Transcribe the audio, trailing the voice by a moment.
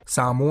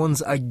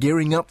Samoans are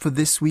gearing up for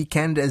this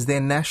weekend as their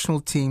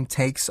national team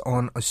takes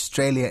on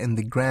Australia in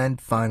the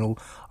grand final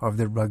of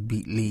the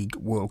Rugby League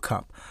World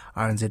Cup.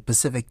 RNZ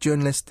Pacific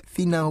journalist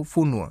Finau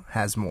Funua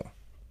has more.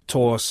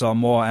 Toa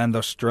Samoa and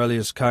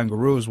Australia's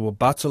Kangaroos will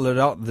battle it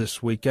out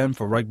this weekend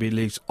for Rugby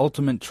League's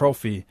ultimate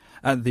trophy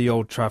at the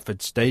Old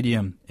Trafford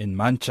Stadium in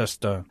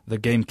Manchester. The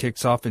game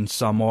kicks off in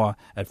Samoa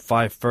at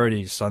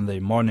 5:30 Sunday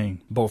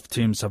morning. Both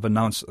teams have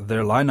announced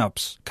their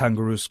lineups.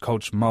 Kangaroos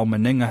coach Mau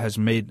Meninga has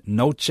made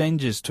no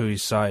changes to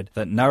his side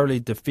that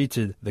narrowly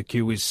defeated the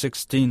Kiwis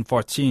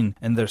 16-14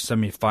 in their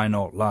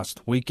semi-final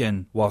last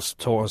weekend, whilst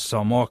Toa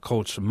Samoa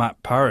coach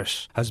Matt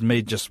Parrish has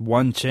made just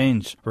one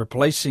change,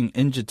 replacing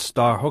injured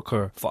star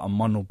hooker for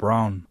Amanu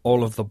Brown.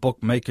 All of the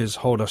bookmakers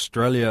hold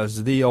Australia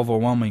as the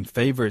overwhelming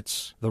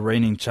favourites. The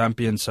reigning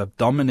champions have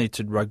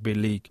dominated rugby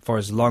league for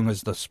as long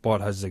as the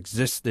sport has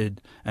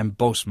existed and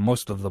boast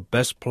most of the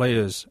best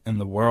players in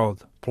the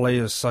world.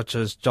 Players such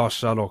as Josh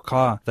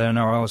Adokar, the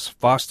NRL's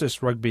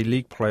fastest rugby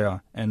league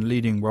player and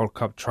leading World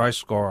Cup try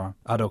scorer.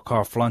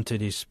 Adokar flaunted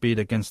his speed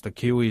against the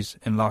Kiwis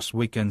in last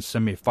weekend's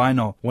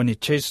semi-final when he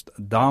chased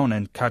down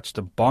and catched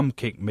a bomb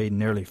kick made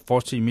nearly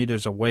 40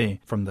 metres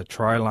away from the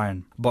try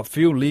line. But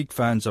few league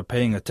fans are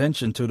paying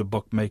attention to the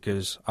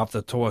bookmakers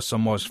after Toa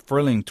Samoa's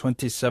thrilling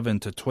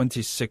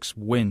 27-26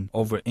 win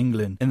over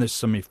England in the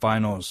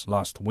semi-finals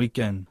last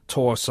weekend.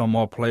 Toa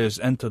Samoa players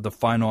entered the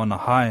final on a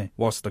high,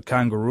 whilst the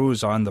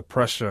Kangaroos are under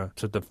pressure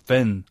to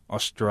defend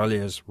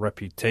Australia's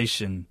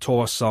reputation.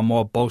 Toa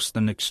Samoa boasts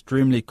an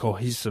extremely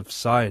cohesive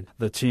side.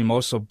 The team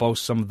also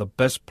boasts some of the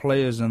best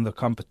players in the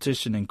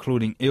competition,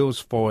 including Eels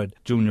forward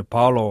Junior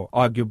Paulo,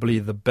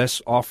 arguably the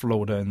best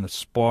offloader in the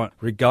sport.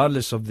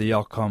 Regardless of the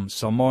outcome,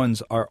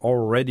 Samoans are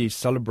already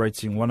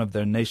celebrating one of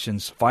their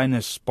nation's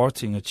finest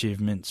sporting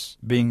achievements,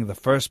 being the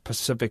first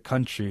Pacific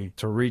country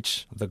to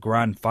reach the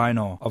grand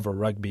final of a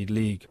Rugby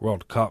League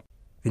World Cup.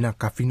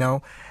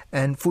 Finau.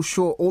 And for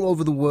sure, all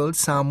over the world,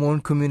 Samoan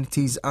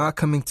communities are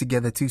coming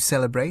together to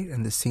celebrate,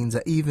 and the scenes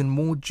are even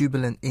more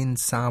jubilant in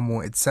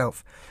Samoa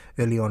itself.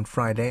 Early on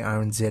Friday,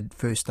 RNZ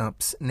First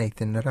Up's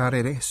Nathan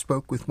Rarere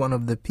spoke with one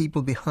of the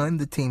people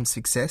behind the team's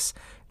success,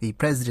 the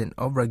president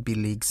of Rugby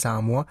League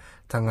Samoa,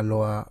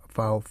 Tangaloa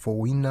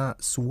Faufoina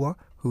Sua,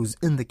 who's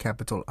in the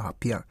capital,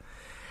 Apia.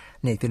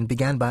 Nathan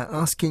began by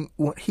asking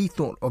what he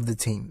thought of the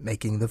team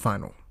making the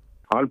final.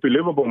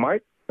 Unbelievable,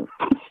 mate.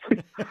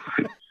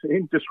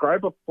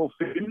 Indescribable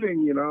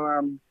feeling,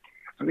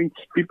 I think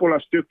people are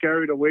still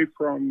carried away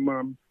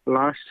from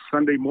last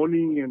Sunday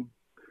morning and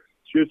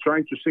still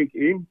trying to sink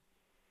in,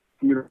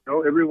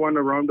 everyone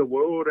around the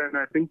world. And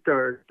I think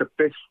the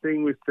best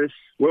thing with this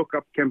World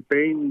Cup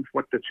campaign,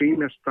 what the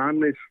team has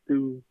done is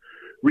to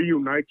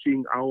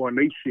reuniting our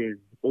nation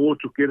all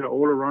together,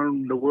 all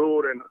around the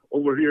world and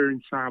over here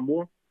in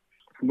Samoa.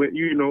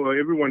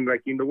 Everyone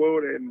like in the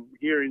world and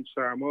here in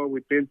Samoa,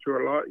 we've been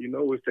through a lot,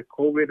 with the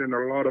COVID and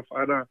a lot of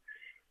other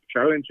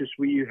challenges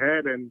we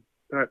had. And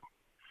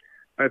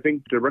I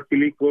think the Rugby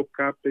League World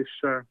Cup is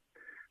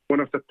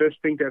one of the best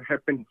things that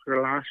happened for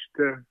the last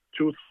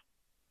 2-3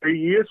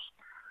 years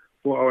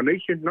for our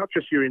nation, not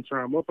just here in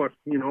Samoa, but,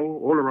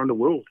 all around the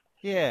world.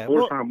 Yeah.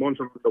 All Samoans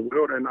around the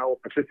world and our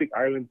Pacific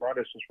Island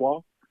brothers as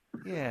well.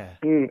 Yeah.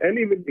 And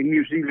even in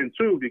New Zealand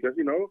too, because,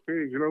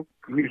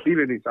 New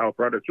Zealand is our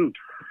brother too.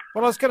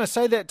 Well, I was going to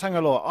say that,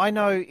 Tangaloa. I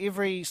know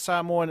every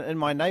Samoan in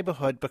my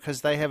neighbourhood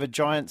because they have a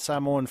giant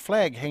Samoan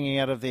flag hanging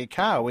out of their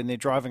car when they're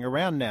driving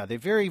around now. They're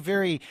very,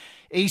 very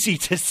easy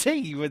to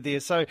see with there.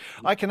 So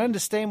I can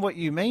understand what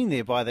you mean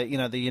there by the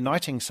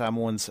uniting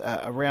Samoans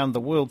around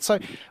the world. So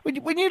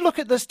when you look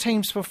at this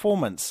team's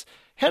performance,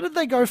 how did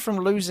they go from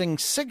losing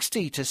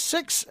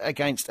 60-6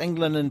 against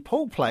England in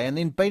pool play and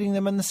then beating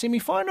them in the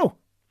semi-final?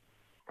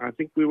 I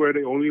think we were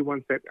the only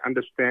ones that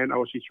understand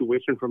our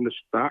situation from the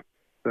start.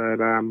 That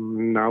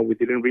now we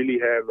didn't really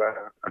have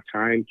a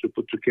time to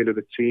put together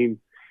the team.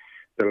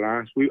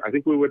 I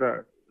think we were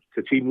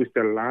the team with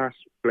the last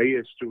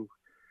players to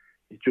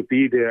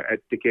be there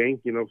at the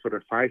game. For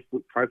the 5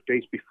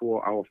 days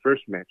before our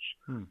first match.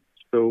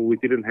 So we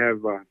didn't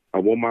have a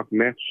warm-up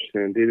match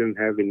and didn't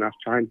have enough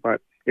time.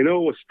 But it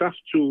was tough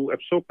to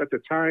absorb at the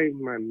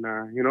time, and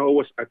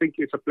I think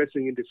it's a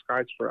blessing in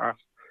disguise for us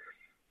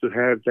to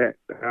have that,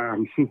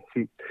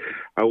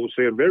 I would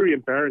say, a very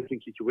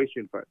embarrassing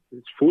situation. But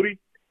it's footy.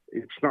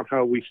 It's not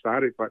how we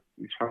started, but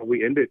it's how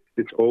we ended.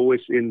 It's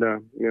always in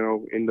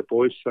the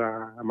boys'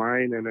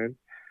 mind, and then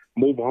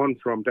move on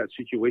from that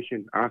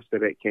situation after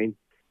that game.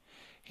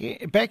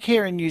 Yeah, back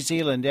here in New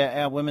Zealand,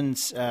 our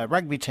women's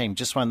rugby team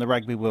just won the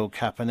Rugby World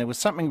Cup, and there was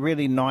something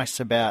really nice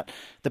about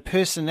the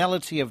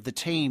personality of the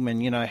team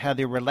and, how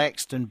they're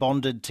relaxed and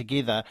bonded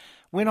together.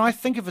 When I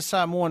think of a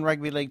Samoan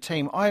rugby league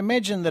team, I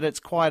imagine that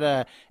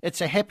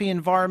it's a happy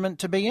environment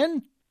to be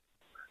in.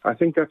 I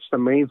think that's the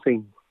main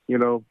thing,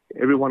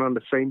 everyone on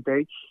the same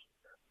page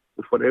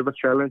with whatever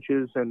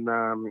challenges and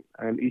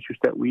issues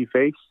that we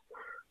face.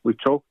 We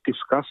talk,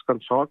 discuss,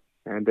 consult,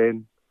 and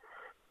then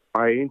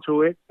buy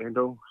into it and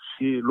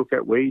look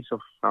at ways of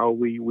how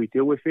we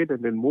deal with it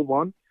and then move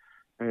on.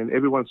 And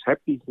everyone's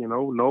happy,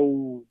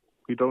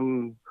 we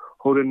don't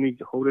hold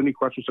any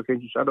grudges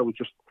against each other. We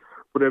just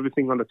put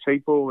everything on the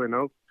table,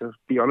 just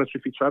be honest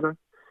with each other,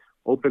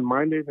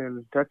 open-minded,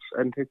 and that's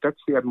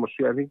the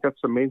atmosphere. I think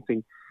that's the main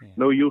thing. Yeah.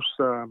 No use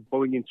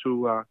going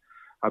into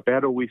a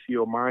battle with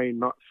your mind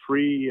not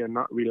free and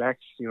not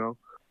relaxed,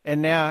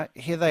 And now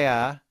here they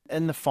are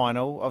in the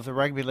final of the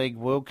Rugby League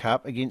World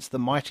Cup against the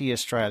mighty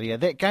Australia.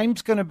 That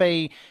game's going to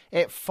be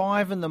at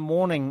 5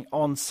 a.m.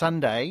 on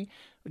Sunday.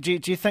 Do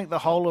you think the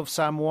whole of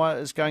Samoa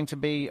is going to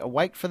be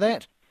awake for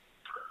that?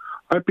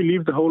 I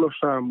believe the whole of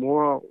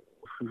Samoa,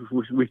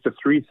 with the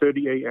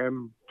 3:30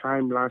 a.m.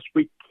 time last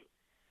week,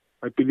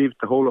 I believe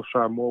the whole of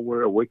Samoa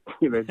were awake,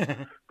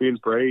 been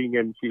praying,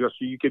 and because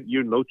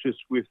you notice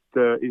with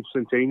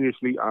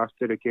instantaneously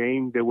after the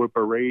game there were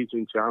parades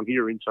in town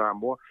here in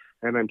Samoa,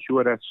 and I'm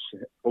sure that's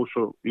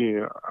also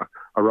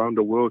around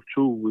the world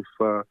too.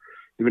 With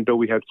even though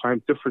we have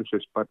time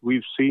differences, but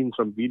we've seen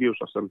some videos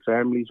of some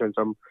families and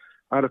some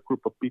other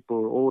group of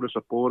people, all the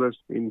supporters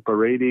in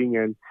parading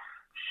and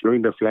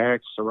showing the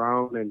flags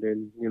around, and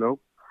then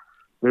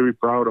very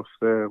proud of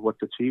what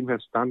the team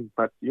has done.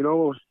 But it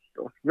was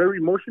very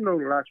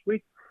emotional last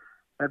week.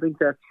 I think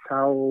that's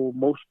how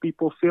most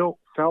people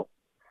felt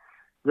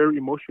very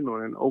emotional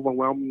and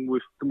overwhelmed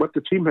with what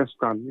the team has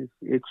done.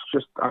 It's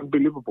just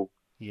unbelievable.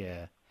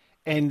 Yeah.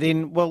 And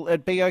then, will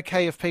it be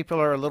okay if people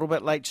are a little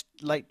bit late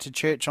to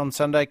church on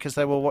Sunday because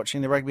they were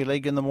watching the rugby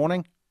league in the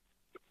morning?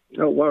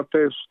 Well,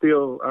 there's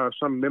still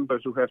some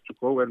members who have to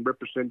go and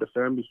represent the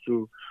families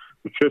to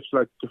the church.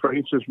 Like, for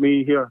instance,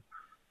 me here,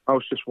 I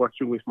was just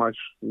watching with my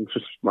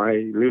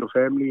little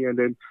family, and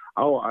then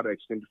our other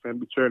extended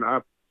family turned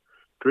up,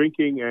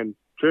 drinking and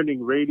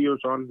turning radios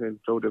on, and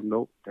told them,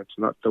 no, that's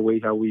not the way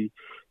how we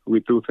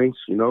do things,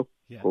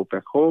 Yeah. Go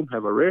back home,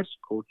 have a rest,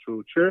 go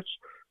to church,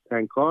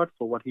 thank God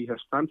for what he has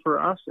done for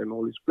us and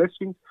all his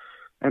blessings.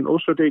 And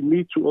also they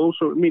need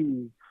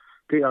to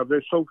they are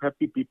very so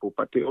happy people,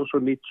 but they also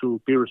need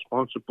to be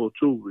responsible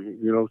too,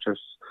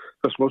 just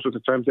because most of the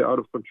time they're out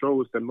of control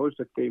with the noise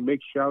that they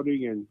make,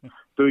 shouting and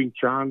doing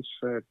chants,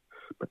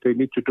 but they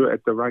need to do it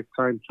at the right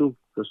time too,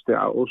 because there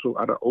are also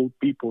other old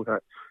people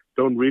that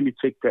don't really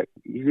take that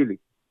easily.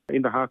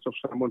 In the hearts of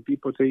Samoan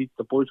people, the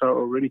boys are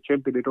already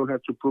champion. They don't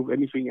have to prove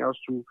anything else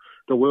to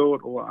the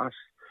world or us.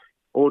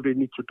 All they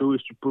need to do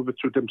is to prove it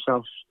to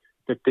themselves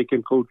that they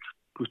can go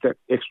with that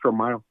extra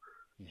mile,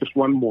 just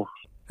one more.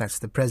 That's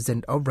the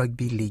president of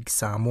Rugby League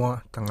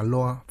Samoa,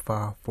 Tangaloa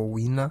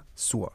Fa'afowina Sua.